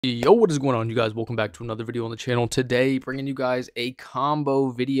Yo, what is going on, you guys? Welcome back to another video on the channel. Today, bringing you guys a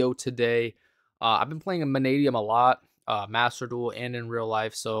combo video today. I've been playing MANNADIUM a lot, Master Duel and in real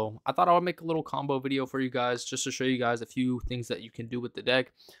life, so I thought I would make a little combo video for you guys just to show you guys a few things that you can do with the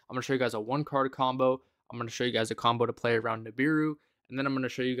deck. I'm going to show you guys a one-card combo. I'm going to show you guys a combo to play around Nibiru, and then I'm going to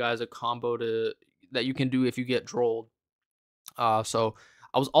show you guys a combo that you can do if you get drolled. So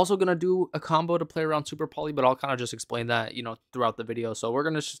I was also gonna do a combo to play around Super Poly, but I'll kind of just explain that, throughout the video. So we're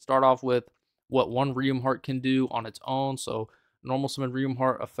gonna start off with what one Reum Heart can do on its own. So normal summon Reum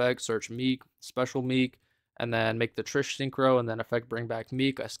Heart, effect, search Meek, special Meek, and then make the Trish Synchro, and then effect bring back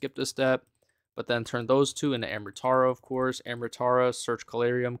Meek. I skipped a step, but then turn those two into Amritara, of course. Amritara, search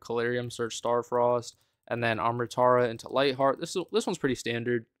Calarium, Calarium, search Starfrost, and then Amritara into Lightheart. This one's pretty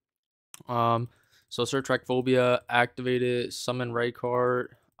standard. So search Phobia, activate it, summon Rykart,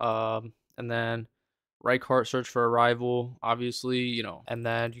 and then Rykart search for a rival, obviously, and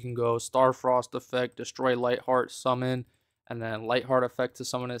then you can go Starfrost effect, destroy Lightheart, summon, and then Lightheart effect to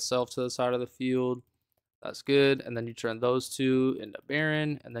summon itself to the side of the field. That's good. And then you turn those two into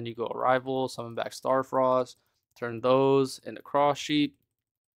Baron, and then you go Arrival, summon back Starfrost, turn those into Cross Sheep,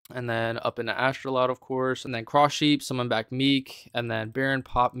 and then up into Astrolabe, of course, and then Cross Sheep, summon back Meek, and then Baron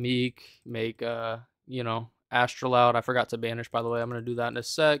pop Meek, make Astrolabe. I forgot to banish, by the way. I'm gonna do that in a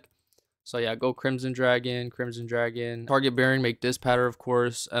sec. So yeah, go Crimson Dragon, target Baron, make Dispatter, of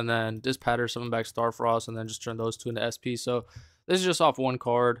course, and then Dispatter, summon back Starfrost, and then just turn those two into SP. So this is just off one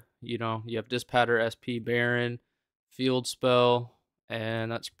card. You have Dispatter, SP, Baron, field spell, and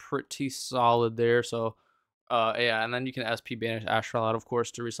that's pretty solid there. So yeah, and then you can SP banish Astrolabe, of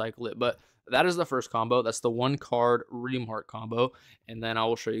course, to recycle it. But that is the first combo. That's the one card Reum Heart combo. And then I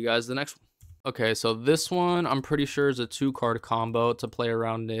will show you guys the next one. Okay, so this one I'm pretty sure is a 2-card combo to play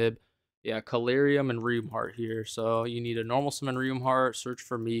around Nib. Yeah, Calarium and Reum Heart here. So you need a normal summon Reum Heart, search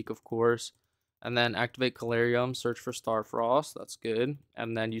for Meek, of course. And then activate Calarium, search for Starfrost. That's good.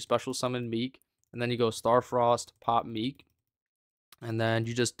 And then you special summon Meek. And then you go Starfrost, pop Meek. And then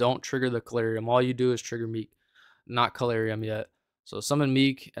you just don't trigger the Calarium. All you do is trigger Meek, not Calarium yet. So summon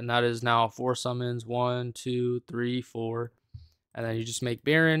Meek, and that is now 4 summons. 1, 2, 3, 4. And then you just make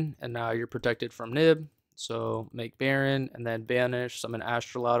Baron, and now you're protected from Nib. So make Baron, and then banish, summon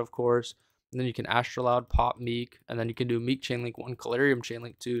Astrolabe, of course. And then you can Astrolabe, pop Meek, and then you can do Meek Chainlink 1, Calarium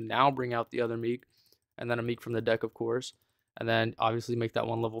Chainlink 2. Now bring out the other Meek, and then a Meek from the deck, of course. And then obviously make that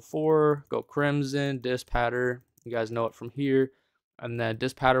one level 4. Go Crimson, Dispatter. You guys know it from here. And then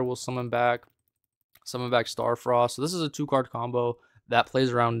Dispatter will summon back Starfrost. So this is a 2-card combo that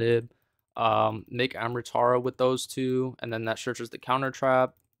plays around Nib. Make Amritara with those two, and then that searches the counter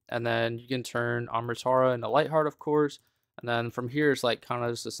trap, and then you can turn Amritara into Lightheart, of course, and then from here it's like kind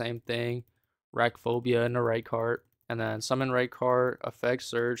of just the same thing. Rack Phobia into Rykart, and then summon Rykart, effect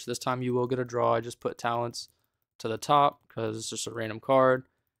search. This time you will get a draw. I just put talents to the top because it's just a random card,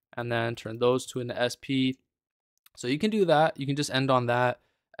 and then turn those two into SP. So you can do that. You can just end on that.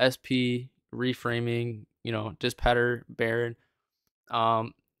 SP, reframing, Dispatter, Baron.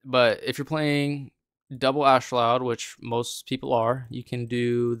 But if you're playing double Astrolabe, which most people are, you can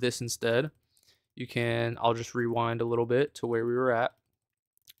do this instead. I'll just rewind a little bit to where we were at.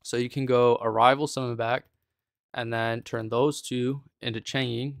 So you can go Arrival, summon back, and then turn those two into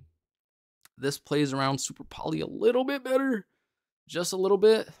Changing. This plays around Super Poly a little bit better. Just a little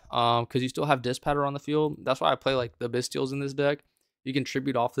bit, because you still have Dispatter on the field. That's why I play like the Bystials in this deck. You can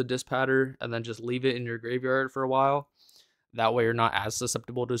tribute off the Dispatter and then just leave it in your graveyard for a while. That way you're not as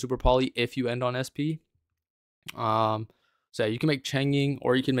susceptible to Super Poly if you end on SP. So yeah, you can make Changing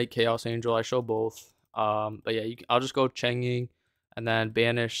or you can make Chaos Angel. I show both. But yeah, I'll just go Changing and then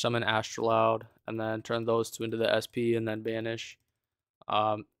banish, summon Astrolabe, and then turn those two into the SP and then banish.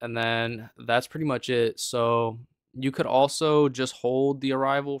 And then that's pretty much it. So you could also just hold the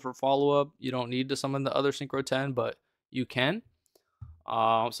Arrival for follow-up. You don't need to summon the other Synchro 10, but you can.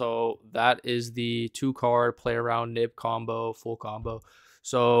 So that is the 2-card play around Nib combo, full combo.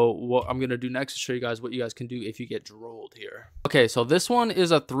 So what I'm going to do next is show you guys what you guys can do if you get drolled here. Okay, so this one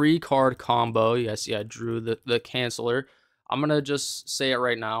is a 3-card combo. You guys see I drew the canceller. I'm going to just say it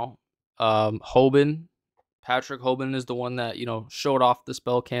right now. Hoban, Patrick Hoban is the one that, showed off the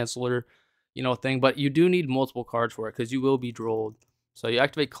spell canceller, thing. But you do need multiple cards for it because you will be drolled. So you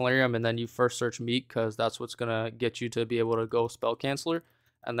activate Calarium, and then you first search Meek because that's what's going to get you to be able to go Spell Canceller.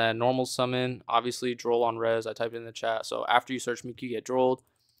 And then normal summon, obviously droll on res. I typed it in the chat. So after you search Meek, you get drolled.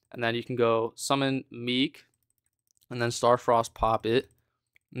 And then you can go summon Meek, and then Starfrost pop it,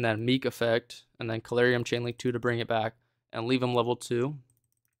 and then Meek effect, and then Calarium Chainlink 2 to bring it back, and leave him level 2.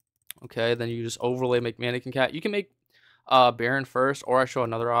 Okay, then you just overlay, make Mannequin Cat. You can make Baron first, or I show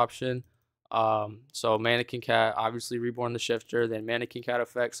another option. So Mannequin Cat, obviously Reborn the Shifter, then Mannequin Cat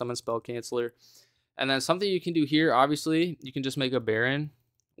effect, Summon Spell Canceller. And then something you can do here, obviously, you can just make a Baron,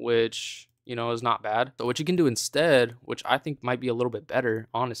 which, you know, is not bad. So what you can do instead, which I think might be a little bit better,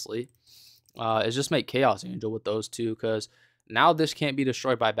 honestly, is just make Chaos Angel with those two, because now this can't be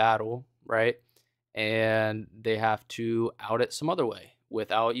destroyed by battle, right? And they have to out it some other way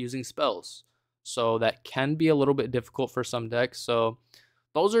without using spells. So that can be a little bit difficult for some decks. So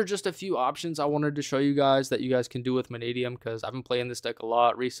those are just a few options I wanted to show you guys that you guys can do with Mannadium, because I've been playing this deck a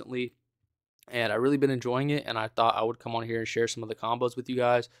lot recently and I've really been enjoying it, and I thought I would come on here and share some of the combos with you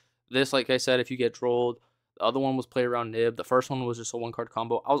guys. This, like I said, if you get trolled. The other one was play around Nib. The first one was just a 1-card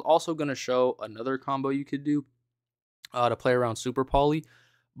combo. I was also going to show another combo you could do to play around Super Poly,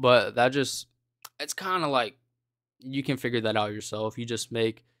 but that just, it's kind of like, you can figure that out yourself. You just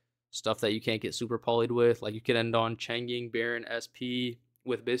make stuff that you can't get Super Polyed with. Like, you could end on Changing Baron SP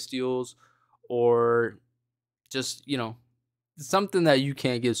with Bestials, or just, you know, something that you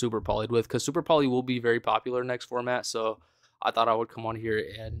can't get Super Polyed with, because Super Poly will be very popular next format. So I thought I would come on here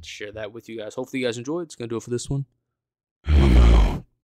and share that with you guys. Hopefully you guys enjoyed. It's going to do it for this one.